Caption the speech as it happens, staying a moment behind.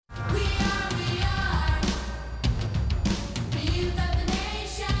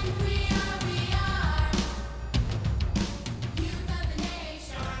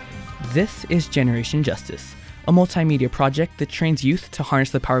This is Generation Justice, a multimedia project that trains youth to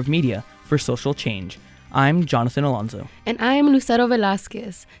harness the power of media for social change. I'm Jonathan Alonzo. And I'm Lucero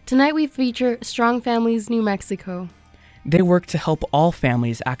Velasquez. Tonight we feature Strong Families New Mexico. They work to help all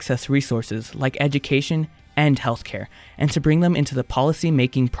families access resources like education and healthcare, and to bring them into the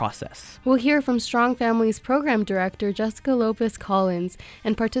policy-making process. We'll hear from Strong Families Program Director Jessica Lopez Collins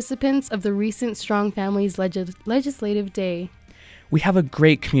and participants of the recent Strong Families Legislative Day. We have a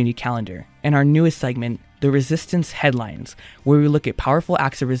great community calendar, and our newest segment, The Resistance Headlines, where we look at powerful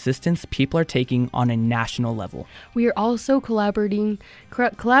acts of resistance people are taking on a national level. We are also collaborating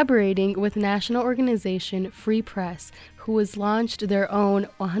with national organization Free Press, who has launched their own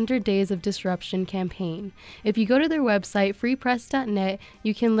 100 Days of Disruption campaign. If you go to their website, freepress.net,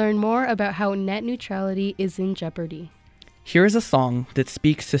 you can learn more about how net neutrality is in jeopardy. Here is a song that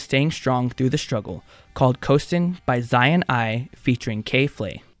speaks to staying strong through the struggle, called Coastin' by Zion I, featuring Kay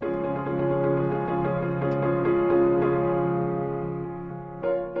Flay.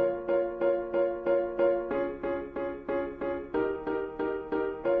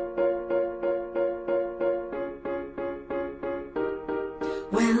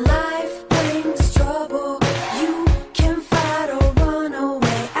 When life brings trouble, you can fight or run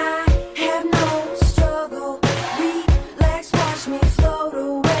away. I have no struggle. Relax, watch me float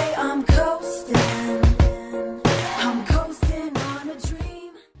away. I'm coasting on a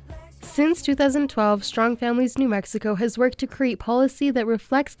dream. Since 2012, Strong Families New Mexico has worked to create policy that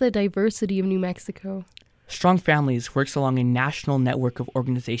reflects the diversity of New Mexico. Strong Families works along a national network of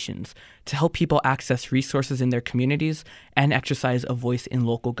organizations to help people access resources in their communities and exercise a voice in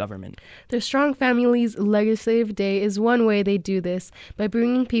local government. The Strong Families Legislative Day is one way they do this, by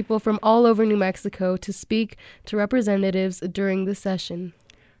bringing people from all over New Mexico to speak to representatives during the session.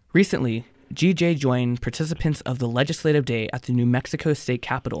 Recently, GJ joined participants of the Legislative Day at the New Mexico State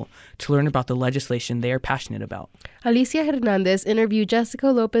Capitol to learn about the legislation they are passionate about. Alicia Hernandez interviewed Jessica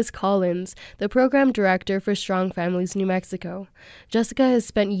Lopez Collins, the program director for Strong Families New Mexico. Jessica has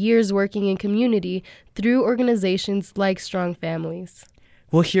spent years working in community through organizations like Strong Families.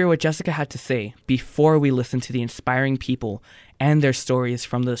 We'll hear what Jessica had to say before we listen to the inspiring people and their stories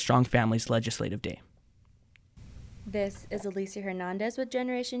from the Strong Families Legislative Day. This is Alicia Hernandez with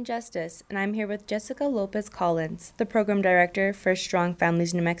Generation Justice, and I'm here with Jessica Lopez Collins, the Program Director for Strong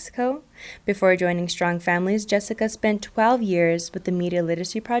Families New Mexico. Before joining Strong Families, Jessica spent 12 years with the Media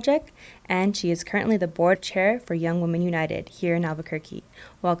Literacy Project, and she is currently the Board Chair for Young Women United here in Albuquerque.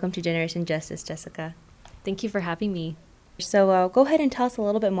 Welcome to Generation Justice, Jessica. Thank you for having me. So go ahead and tell us a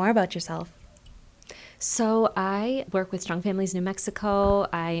little bit more about yourself. So I work with Strong Families New Mexico.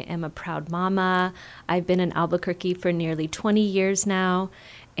 I am a proud mama. I've been in Albuquerque for nearly 20 years now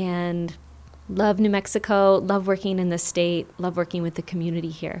and love New Mexico, love working in the state, love working with the community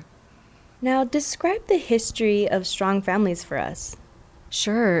here. Now, describe the history of Strong Families for us.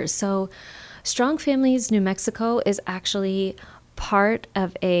 Sure. So Strong Families New Mexico is actually part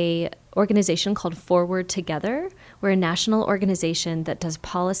of a organization called Forward Together. We're a national organization that does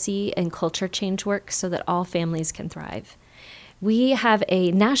policy and culture change work so that all families can thrive. We have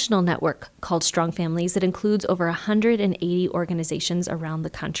a national network called Strong Families that includes over 180 organizations around the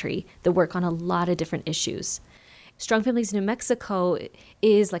country that work on a lot of different issues. Strong Families New Mexico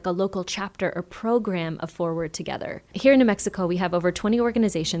is like a local chapter or program of Forward Together. Here in New Mexico, we have over 20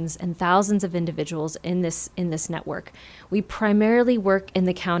 organizations and thousands of individuals in this network. We primarily work in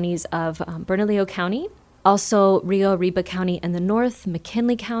the counties of Bernalillo County, also Rio Arriba County in the north,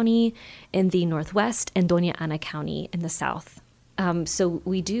 McKinley County in the northwest, and Doña Ana County in the south. So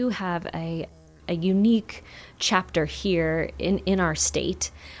we do have a unique chapter here in our state.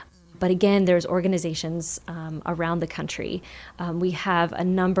 But again, there's organizations around the country. We have a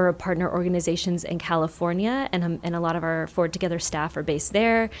number of partner organizations in California, and a lot of our Forward Together staff are based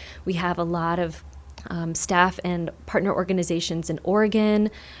there. We have a lot of staff and partner organizations in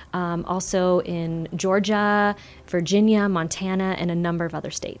Oregon, also in Georgia, Virginia, Montana, and a number of other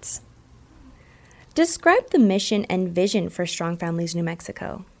states. Describe the mission and vision for Strong Families New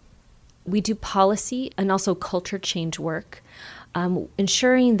Mexico. We do policy and also culture change work.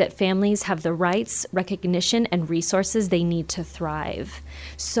 Ensuring that families have the rights, recognition, and resources they need to thrive.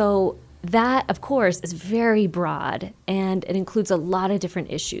 So that, of course, is very broad, and it includes a lot of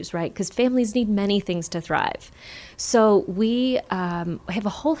different issues, right? Because families need many things to thrive. So we have a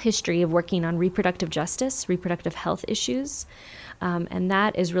whole history of working on reproductive justice, reproductive health issues, and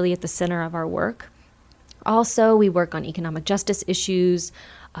that is really at the center of our work. Also, we work on economic justice issues,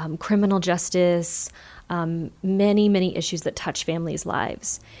 criminal justice, many, many issues that touch families'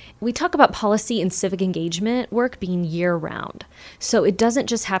 lives. We talk about policy and civic engagement work being year-round. So it doesn't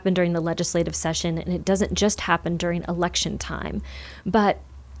just happen during the legislative session, and it doesn't just happen during election time, but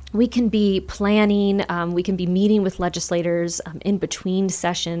we can be planning, we can be meeting with legislators in between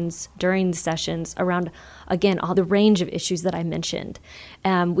sessions, during the sessions, around, again, all the range of issues that I mentioned.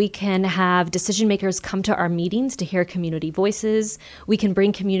 We can have decision makers come to our meetings to hear community voices. We can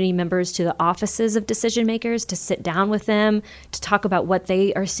bring community members to the offices of decision makers to sit down with them, to talk about what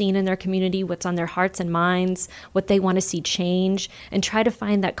they are seeing in their community, what's on their hearts and minds, what they want to see change, and try to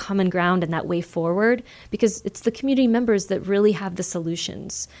find that common ground and that way forward, because it's the community members that really have the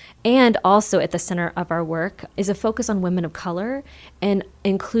solutions. And also at the center of our work is a focus on women of color, and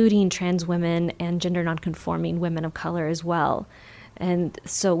including trans women and gender nonconforming women of color as well. And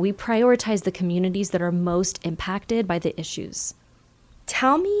so we prioritize the communities that are most impacted by the issues.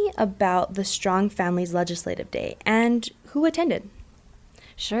 Tell me about the Strong Families Legislative Day and who attended.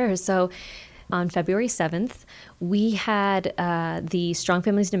 Sure. So on February 7th, we had the Strong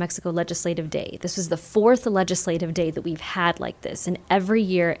Families New Mexico Legislative Day. This was the 4th legislative day that we've had like this, and every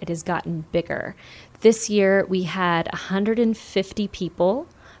year it has gotten bigger. This year we had 150 people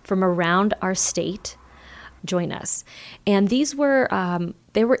from around our state join us. And these were,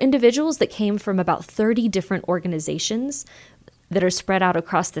 they were individuals that came from about 30 different organizations that are spread out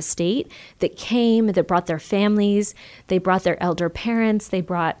across the state, that came, that brought their families, they brought their elder parents, they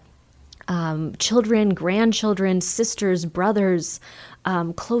brought children, grandchildren, sisters, brothers,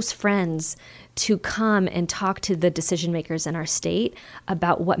 close friends to come and talk to the decision makers in our state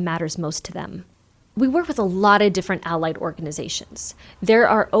about what matters most to them. We work with a lot of different allied organizations. There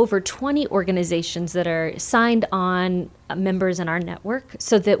are over 20 organizations that are signed on members in our network,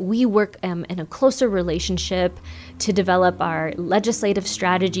 so that we work in a closer relationship to develop our legislative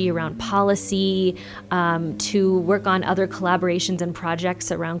strategy around policy, to work on other collaborations and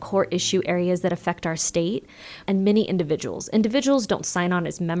projects around core issue areas that affect our state, and many individuals. Individuals don't sign on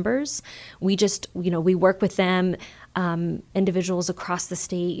as members. We just, we work with them. Individuals across the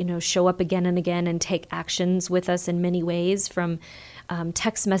state, show up again and again and take actions with us in many ways, from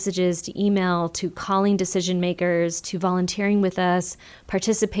text messages to email to calling decision makers to volunteering with us,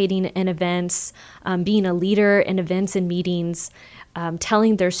 participating in events, being a leader in events and meetings,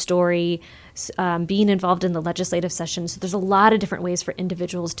 telling their story, being involved in the legislative sessions. So there's a lot of different ways for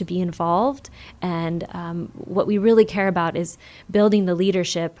individuals to be involved. And what we really care about is building the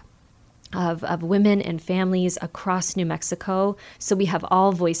leadership of women and families across New Mexico, so we have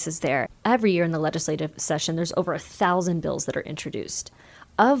all voices there. Every year in the legislative session, there's over 1,000 bills that are introduced.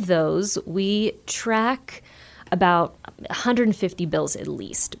 Of those, we track about 150 bills at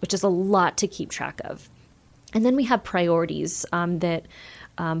least, which is a lot to keep track of. And then we have priorities that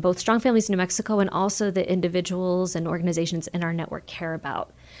both Strong Families New Mexico and also the individuals and organizations in our network care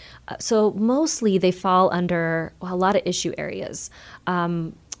about. So mostly they fall under a lot of issue areas.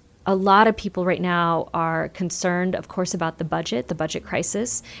 A lot of people right now are concerned, of course, about the budget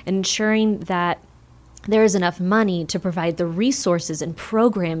crisis, and ensuring that there is enough money to provide the resources and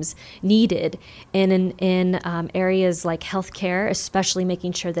programs needed in areas like healthcare, especially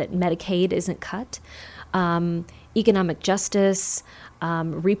making sure that Medicaid isn't cut, economic justice,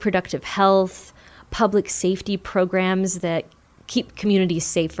 reproductive health, public safety programs that keep communities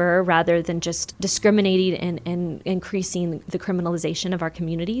safer rather than just discriminating and increasing the criminalization of our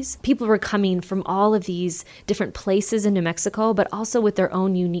communities. People were coming from all of these different places in New Mexico, but also with their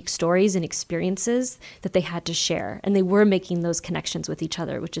own unique stories and experiences that they had to share. And they were making those connections with each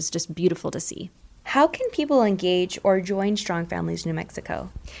other, which is just beautiful to see. How can people engage or join Strong Families New Mexico?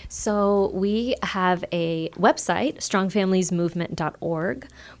 So we have a website, strongfamiliesmovement.org.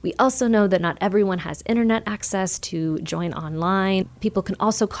 We also know that not everyone has internet access to join online. People can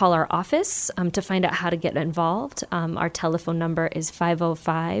also call our office to find out how to get involved. Our telephone number is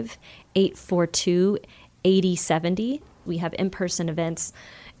 505-842-8070. We have in-person events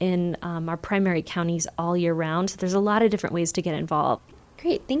in our primary counties all year round. So there's a lot of different ways to get involved.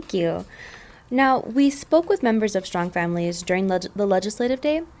 Great, thank you. Now, we spoke with members of Strong Families during the legislative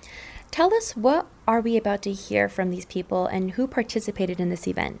day. Tell us, what are we about to hear from these people and who participated in this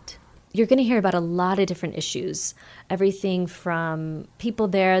event? You're going to hear about a lot of different issues, everything from people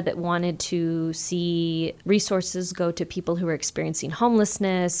there that wanted to see resources go to people who are experiencing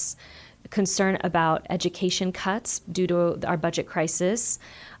homelessness, concern about education cuts due to our budget crisis,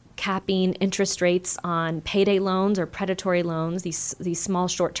 capping interest rates on payday loans or predatory loans, these small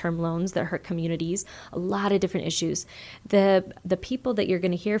short-term loans that hurt communities, a lot of different issues. The people that you're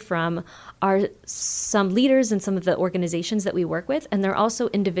going to hear from are some leaders in some of the organizations that we work with, and they're also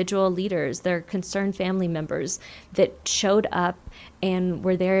individual leaders. They're concerned family members that showed up and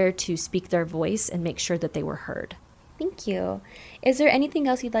were there to speak their voice and make sure that they were heard. Thank you. Is there anything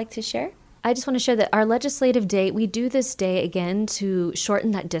else you'd like to share? I just want to share that our legislative day, we do this day again to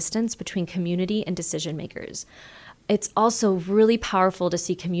shorten that distance between community and decision makers. It's also really powerful to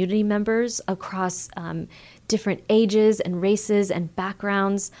see community members across different ages and races and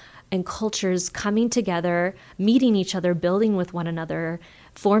backgrounds and cultures coming together, meeting each other, building with one another,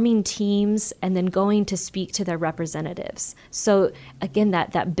 forming teams, and then going to speak to their representatives. So again,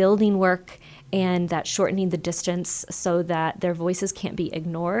 that building work and that shortening the distance so that their voices can't be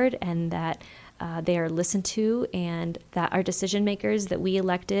ignored and that they are listened to, and that our decision makers that we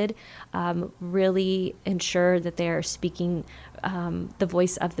elected really ensure that they are speaking the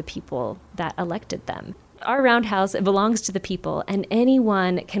voice of the people that elected them. Our Roundhouse, it belongs to the people, and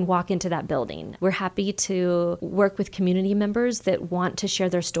anyone can walk into that building. We're happy to work with community members that want to share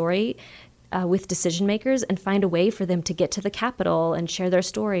their story with decision makers and find a way for them to get to the Capitol and share their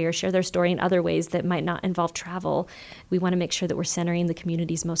story or share their story in other ways that might not involve travel. We want to make sure that we're centering the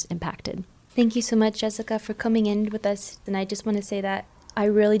communities most impacted. Thank you so much, Jessica, for coming in with us. And I just want to say that I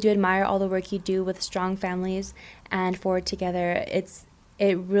really do admire all the work you do with Strong Families and Forward Together.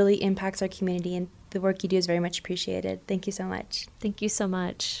 It really impacts our community, and the work you do is very much appreciated. Thank you so much. Thank you so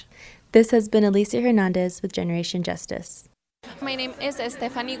much. This has been Alicia Hernandez with Generation Justice. My name is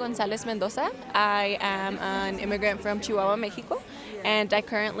Estefany Gonzalez Mendoza. I am an immigrant from Chihuahua, Mexico, and I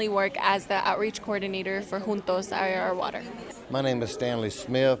currently work as the outreach coordinator for Juntos IR Water. My name is Stanley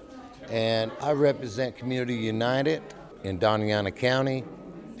Smith, and I represent Community United in Doñana County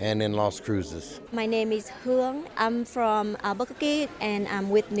and in Las Cruces. My name is Huong. I'm from Albuquerque, and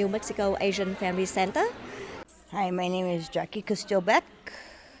I'm with New Mexico Asian Family Center. Hi, my name is Jackie Castilbeck,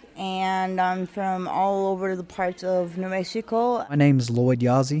 and I'm from all over the parts of New Mexico. My name is Lloyd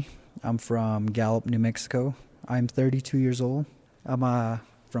Yazzie. I'm from Gallup, New Mexico. I'm 32 years old. I'm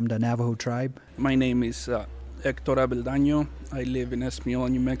from the Navajo tribe. My name is Hector Abeldaño. I live in Esmiola,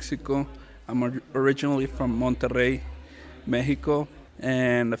 New Mexico. I'm originally from Monterrey, Mexico,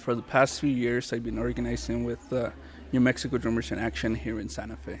 and for the past few years I've been organizing with New Mexico Dreamers in Action here in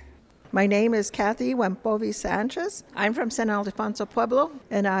Santa Fe. My name is Kathy Wempovi Sanchez. I'm from San Ildefonso Pueblo,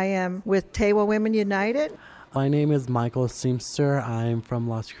 and I am with Tewa Women United. My name is Michael Seamster. I'm from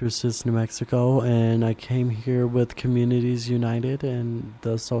Las Cruces, New Mexico, and I came here with Communities United and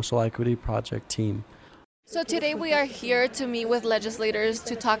the Social Equity Project team. So today we are here to meet with legislators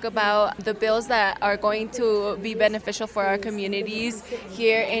to talk about the bills that are going to be beneficial for our communities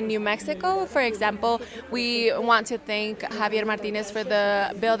here in New Mexico. For example, we want to thank Javier Martinez for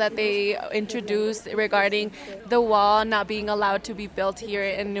the bill that they introduced regarding the wall not being allowed to be built here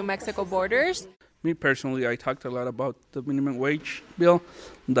in New Mexico borders. Me personally, I talked a lot about the minimum wage bill.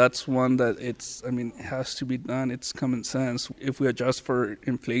 That's one that it has to be done. It's common sense. If we adjust for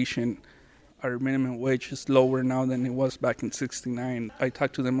inflation, our minimum wage is lower now than it was back in '69. I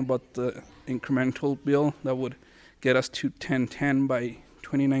talked to them about the incremental bill that would get us to 1010 by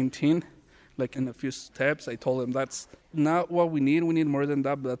 2019, like in a few steps. I told them that's not what we need. We need more than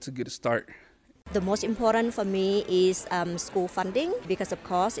that, but that's a good start. The most important for me is school funding, because of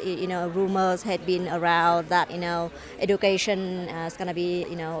course, rumors had been around that, education is going to be,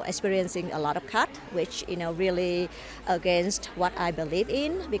 experiencing a lot of cut, which, really against what I believe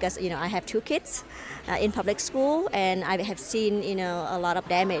in, because, I have two kids in public school, and I have seen, a lot of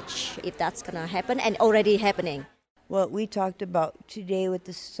damage if that's going to happen, and already happening. What we talked about today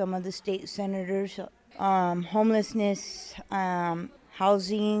with some of the state senators, homelessness,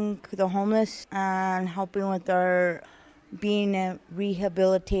 housing the homeless, and helping with our being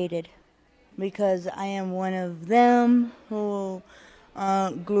rehabilitated, because I am one of them who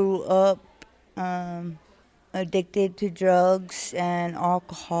grew up addicted to drugs and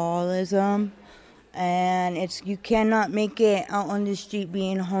alcoholism, and you cannot make it out on the street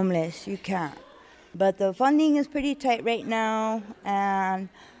being homeless. You can't. But the funding is pretty tight right now, and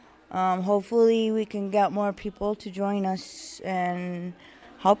hopefully we can get more people to join us and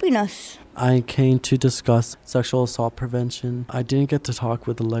helping us. I came to discuss sexual assault prevention. I didn't get to talk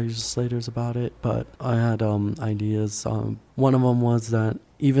with the legislators about it, but I had ideas. One of them was that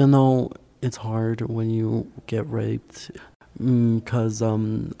even though it's hard when you get raped, because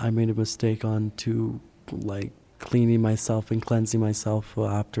I made a mistake on cleaning myself and cleansing myself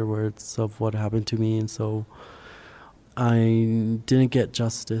afterwards of what happened to me, and so I didn't get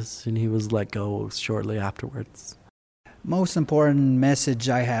justice, and he was let go shortly afterwards. Most important message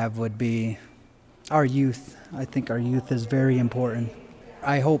I have would be our youth. I think our youth is very important.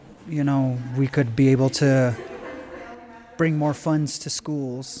 I hope, we could be able to bring more funds to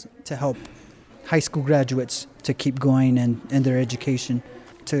schools to help high school graduates to keep going in their education,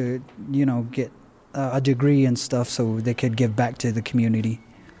 to, get a degree and stuff so they could give back to the community.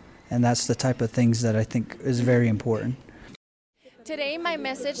 And that's the type of things that I think is very important. Today, my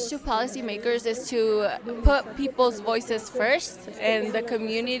message to policymakers is to put people's voices first and the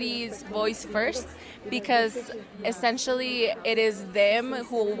community's voice first, because essentially it is them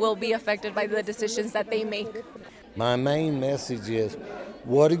who will be affected by the decisions that they make. My main message is,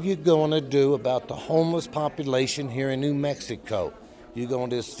 what are you going to do about the homeless population here in New Mexico? You're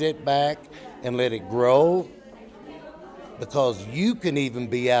going to just sit back and let it grow? Because you can even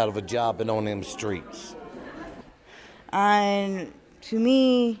be out of a job and on them streets. And to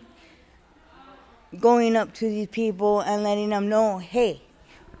me, going up to these people and letting them know, hey,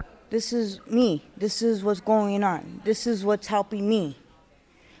 this is me. This is what's going on. This is what's helping me.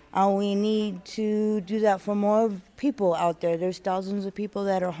 And we need to do that for more people out there. There's thousands of people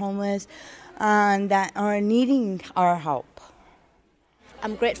that are homeless and that are needing our help.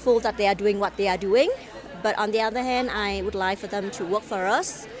 I'm grateful that they are doing what they are doing, but on the other hand, I would like for them to work for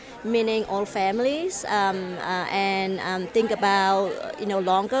us, meaning all families, and think about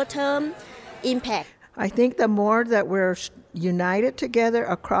longer term impact. I think the more that we're united together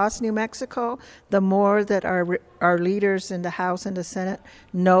across New Mexico, the more that our leaders in the House and the Senate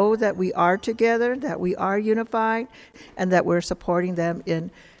know that we are together, that we are unified, and that we're supporting them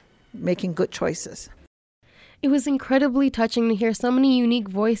in making good choices. It was incredibly touching to hear so many unique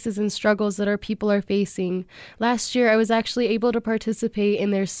voices and struggles that our people are facing. Last year, I was actually able to participate in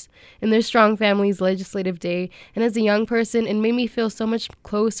their Strong Families Legislative Day, and as a young person, it made me feel so much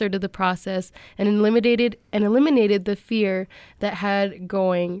closer to the process and eliminated the fear that I had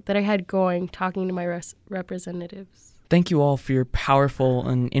going talking to my representatives. Thank you all for your powerful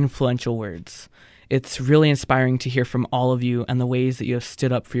and influential words. It's really inspiring to hear from all of you and the ways that you have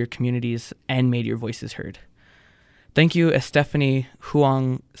stood up for your communities and made your voices heard. Thank you, Estefany,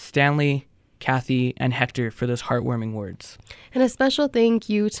 Huang, Stanley, Kathy, and Hector for those heartwarming words. And a special thank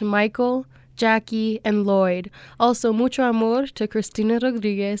you to Michael, Jackie, and Lloyd. Also, mucho amor to Cristina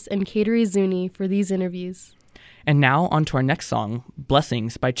Rodriguez and Kateri Zuni for these interviews. And now, on to our next song,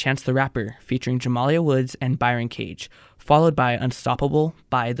 Blessings by Chance the Rapper, featuring Jamalia Woods and Byron Cage, followed by Unstoppable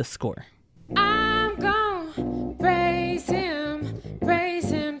by The Score. I'm gone, praise him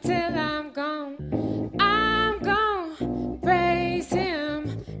till I'm gone. I'm gone, praise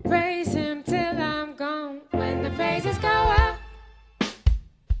him till I'm gone. When the praises go up,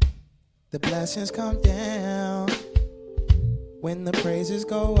 the blessings come down. When the praises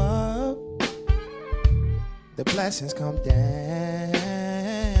go up, the blessings come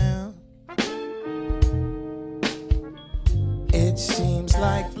down. It seems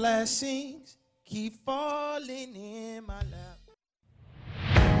like blessings keep falling in my lap.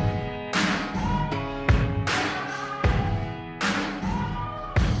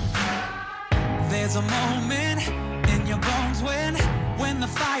 There's a moment in your bones when the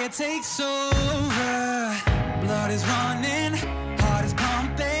fire takes over. Blood is running, heart is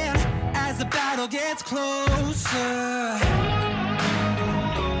pumping as the battle gets closer.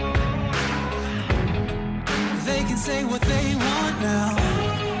 They can say what they want now,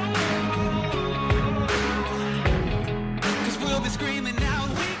 'cause we'll be screaming out,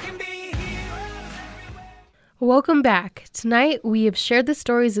 we can be heroes everywhere. Welcome back. Tonight, we have shared the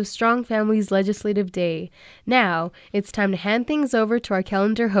stories of Strong Families Legislative Day. Now, it's time to hand things over to our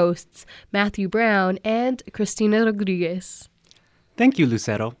calendar hosts, Matthew Brown and Cristina Rodriguez. Thank you,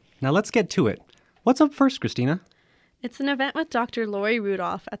 Lucero. Now let's get to it. What's up first, Cristina? It's an event with Dr. Lori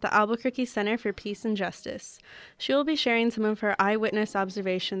Rudolph at the Albuquerque Center for Peace and Justice. She will be sharing some of her eyewitness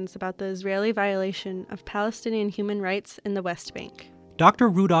observations about the Israeli violation of Palestinian human rights in the West Bank. Dr.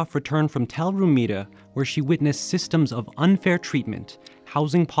 Rudolph returned from Tel Rumida, where she witnessed systems of unfair treatment,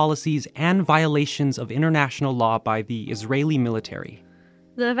 housing policies, and violations of international law by the Israeli military.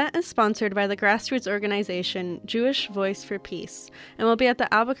 The event is sponsored by the grassroots organization Jewish Voice for Peace and will be at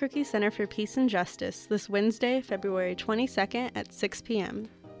the Albuquerque Center for Peace and Justice this Wednesday, February 22nd at 6 p.m.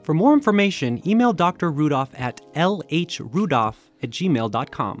 For more information, email Dr. Rudolph at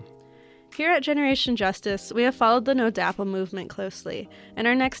lhrudolph@gmail.com. Here at Generation Justice, we have followed the No DAPL movement closely, and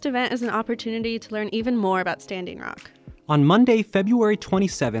our next event is an opportunity to learn even more about Standing Rock. On Monday, February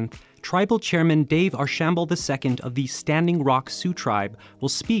 27th, Tribal Chairman Dave Archambault II of the Standing Rock Sioux Tribe will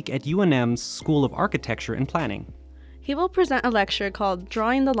speak at UNM's School of Architecture and Planning. He will present a lecture called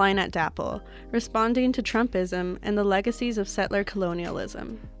Drawing the Line at DAPL, Responding to Trumpism and the Legacies of Settler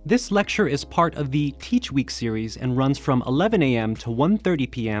Colonialism. This lecture is part of the Teach Week series and runs from 11 a.m. to 1:30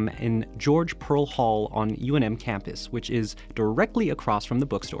 p.m. in George Pearl Hall on UNM campus, which is directly across from the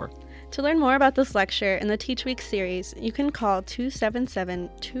bookstore. To learn more about this lecture and the Teach Week series, you can call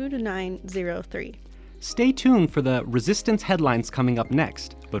 277-2903. Stay tuned for the Resistance headlines coming up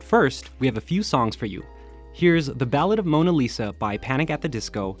next, but first, we have a few songs for you. Here's The Ballad of Mona Lisa by Panic at the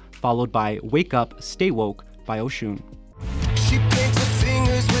Disco, followed by Wake Up, Stay Woke by Oshun. She paints her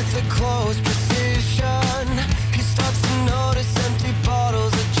fingers with a close precision. He starts to notice empty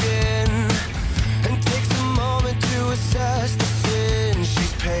bottles of gin and takes a moment to assess the sin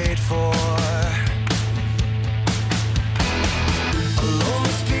she's paid for. A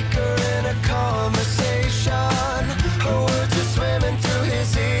lonely speaker in a conversation. Her words are swimming through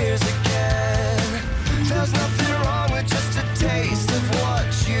his ears again. There's nothing wrong with just a taste of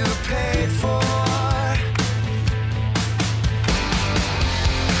what you paid for.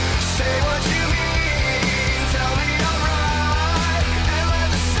 Say what you mean, tell me I'm right, and let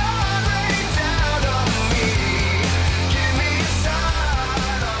the sun rain down on me. Give me a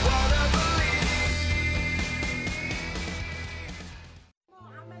sign, I wanna believe.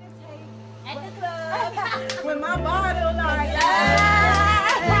 At the club with my bottle like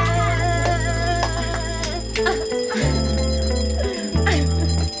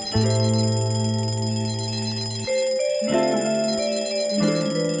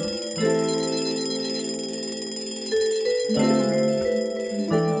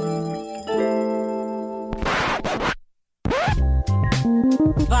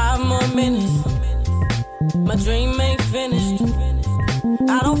My dream ain't finished.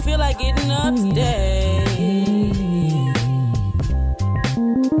 I don't feel like getting up today.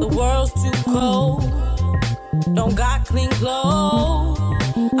 The world's too cold. Don't got clean clothes.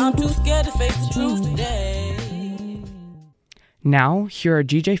 I'm too scared to face the truth today. Now, here are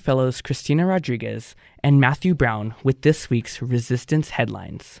GJ Fellows Christina Rodriguez and Matthew Brown with this week's Resistance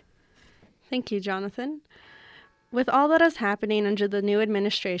headlines. Thank you, Jonathan. With all that is happening under the new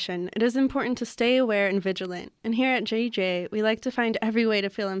administration, it is important to stay aware and vigilant. And here at JJ, we like to find every way to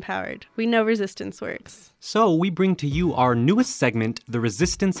feel empowered. We know resistance works. So we bring to you our newest segment, The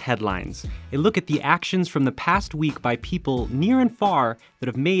Resistance Headlines, a look at the actions from the past week by people near and far that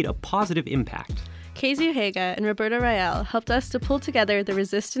have made a positive impact. Casey Haga and Roberta Rael helped us to pull together the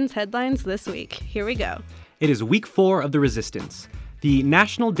Resistance headlines this week. Here we go. It is week 4 of the Resistance. The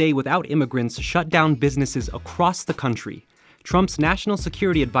National Day Without Immigrants shut down businesses across the country. Trump's national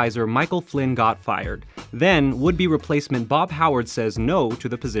security advisor Michael Flynn got fired. Then, would-be replacement Bob Howard says no to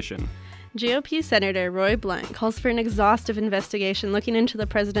the position. GOP Senator Roy Blunt calls for an exhaustive investigation looking into the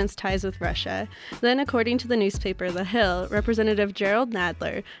president's ties with Russia. Then, according to the newspaper The Hill, Representative Gerald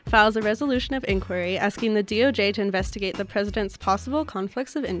Nadler files a resolution of inquiry asking the DOJ to investigate the president's possible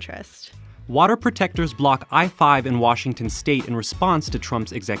conflicts of interest. Water protectors block I-5 in Washington state in response to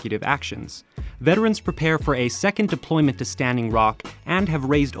Trump's executive actions. Veterans prepare for a second deployment to Standing Rock and have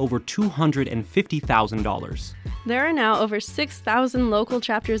raised over $250,000. There are now over 6,000 local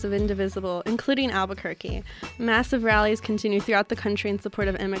chapters of Indivisible, including Albuquerque. Massive rallies continue throughout the country in support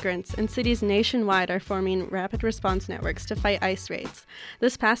of immigrants, and cities nationwide are forming rapid response networks to fight ICE raids.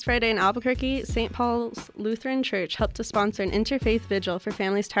 This past Friday in Albuquerque, St. Paul's Lutheran Church helped to sponsor an interfaith vigil for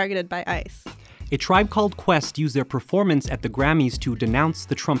families targeted by ICE. A Tribe Called Quest used their performance at the Grammys to denounce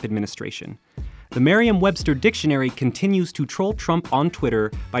the Trump administration. The Merriam-Webster Dictionary continues to troll Trump on Twitter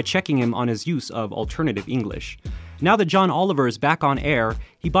by checking him on his use of alternative English. Now that John Oliver is back on air,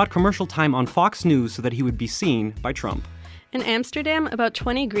 he bought commercial time on Fox News so that he would be seen by Trump. In Amsterdam, about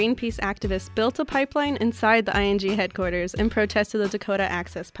 20 Greenpeace activists built a pipeline inside the ING headquarters in protest of the Dakota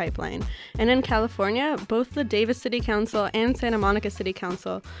Access Pipeline. And in California, both the Davis City Council and Santa Monica City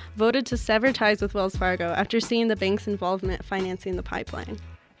Council voted to sever ties with Wells Fargo after seeing the bank's involvement financing the pipeline.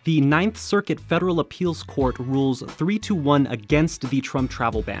 The Ninth Circuit Federal Appeals Court rules 3-1 against the Trump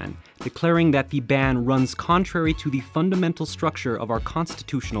travel ban, declaring that the ban runs contrary to the fundamental structure of our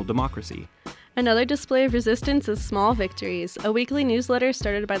constitutional democracy. Another display of resistance is Small Victories, a weekly newsletter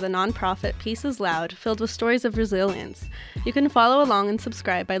started by the nonprofit Peace is Loud, filled with stories of resilience. You can follow along and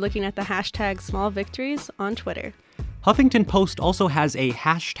subscribe by looking at the hashtag Small Victories on Twitter. Huffington Post also has a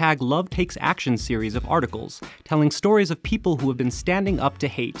hashtag Love Takes Action series of articles, telling stories of people who have been standing up to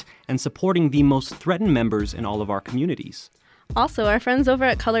hate and supporting the most threatened members in all of our communities. Also, our friends over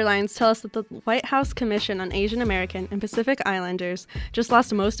at Colorlines tell us that the White House Commission on Asian American and Pacific Islanders just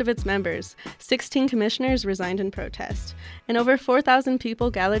lost most of its members. 16 commissioners resigned in protest. And over 4,000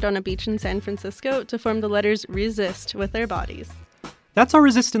 people gathered on a beach in San Francisco to form the letters RESIST with their bodies. That's our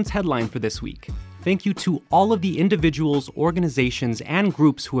Resistance headline for this week. Thank you to all of the individuals, organizations, and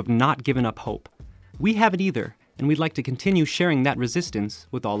groups who have not given up hope. We haven't either, and we'd like to continue sharing that resistance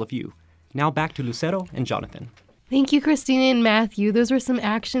with all of you. Now back to Lucero and Jonathan. Thank you, Christina and Matthew. Those were some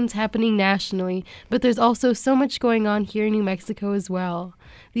actions happening nationally, but there's also so much going on here in New Mexico as well.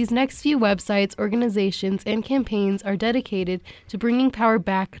 These next few websites, organizations, and campaigns are dedicated to bringing power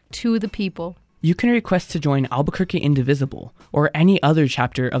back to the people. You can request to join Albuquerque Indivisible or any other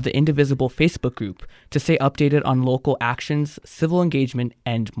chapter of the Indivisible Facebook group to stay updated on local actions, civil engagement,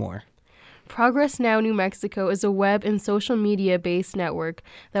 and more. Progress Now New Mexico is a web and social media-based network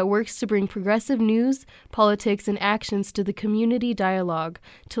that works to bring progressive news, politics, and actions to the community dialogue.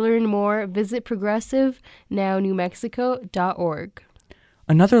 To learn more, visit progressivenowNewMexico.org.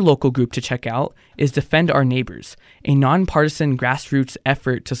 Another local group to check out is Defend Our Neighbors, a nonpartisan grassroots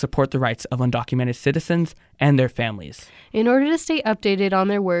effort to support the rights of undocumented citizens and their families. In order to stay updated on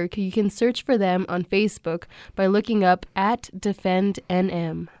their work, you can search for them on Facebook by looking up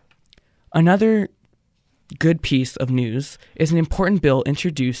 @DefendNM. Another good piece of news is an important bill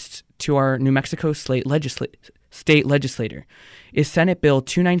introduced to our New Mexico state legislator, is Senate Bill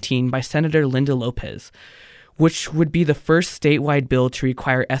 219 by Senator Linda Lopez, which would be the first statewide bill to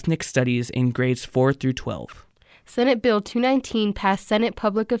require ethnic studies in grades 4 through 12. Senate Bill 219 passed Senate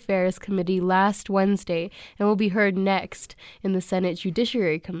Public Affairs Committee last Wednesday and will be heard next in the Senate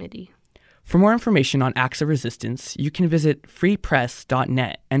Judiciary Committee. For more information on acts of resistance, you can visit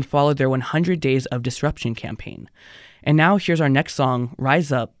freepress.net and follow their 100 Days of Disruption campaign. And now here's our next song,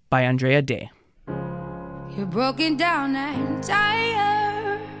 Rise Up by Andrea Day. You're broken down and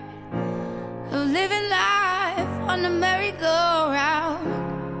tired of living life on the merry-go-round,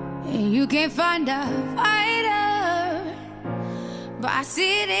 and you can't find a fighter, but I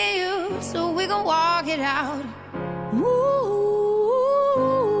see it in you, so we gon' walk it out. Move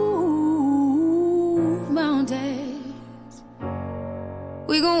mountains,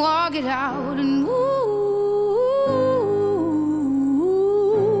 we gon' walk it out and move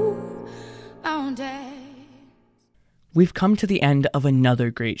mountains. We've come to the end of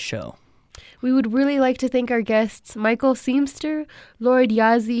another great show. We would really like to thank our guests, Michael Seamster, Lloyd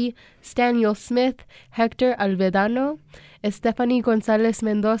Yazzie, Staniel Smith, Hector Alvedano, Estefany Gonzalez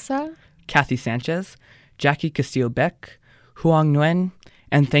Mendoza, Kathy Sanchez, Jackie Castillo-Beck, Huang Nguyen,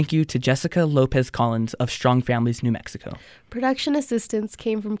 and thank you to Jessica Lopez Collins of Strong Families New Mexico. Production assistance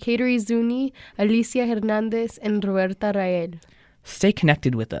came from Kateri Zuni, Alicia Hernandez, and Roberta Rael. Stay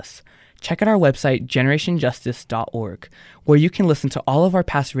connected with us. Check out our website, generationjustice.org, where you can listen to all of our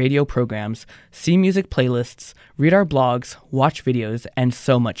past radio programs, see music playlists, read our blogs, watch videos, and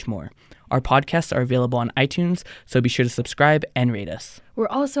so much more. Our podcasts are available on iTunes, so be sure to subscribe and rate us. We're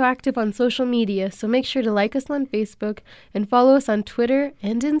also active on social media, so make sure to like us on Facebook and follow us on Twitter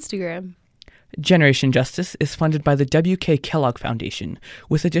and Instagram. Generation Justice is funded by the W.K. Kellogg Foundation,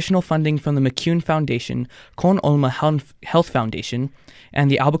 with additional funding from the McCune Foundation, Con Olma Health Foundation, and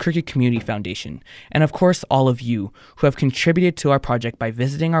the Albuquerque Community Foundation, and of course all of you who have contributed to our project by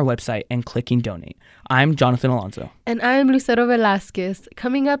visiting our website and clicking donate. I'm Jonathan Alonso. And I'm Lucero Velasquez.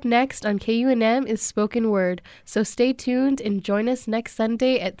 Coming up next on KUNM is Spoken Word, so stay tuned and join us next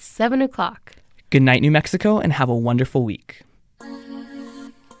Sunday at 7 o'clock. Good night, New Mexico, and have a wonderful week.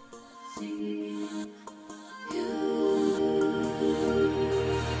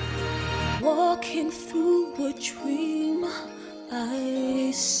 Walking through a dream,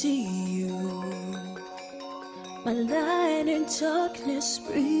 I see you. My light in darkness,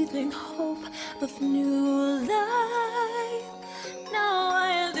 breathing hope of new life. Now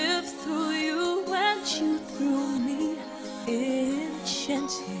I live through you and you through me,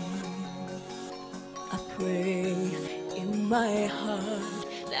 enchanting. I pray in my heart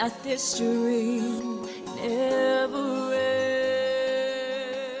that this dream never ends.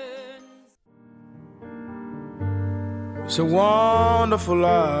 It's a wonderful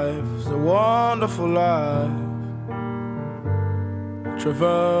life, it's a wonderful life.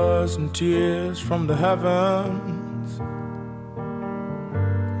 Traversing tears from the heavens.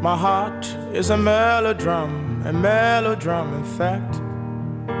 My heart is a melodram in fact.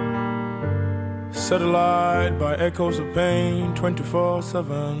 Set alight by echoes of pain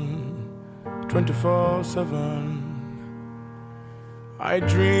 24/7, 24/7. I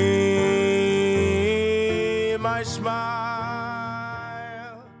dream, I smile.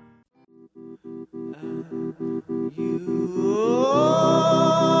 You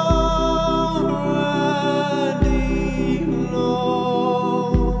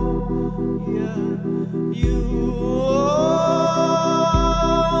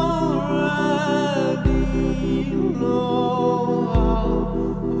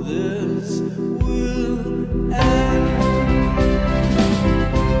The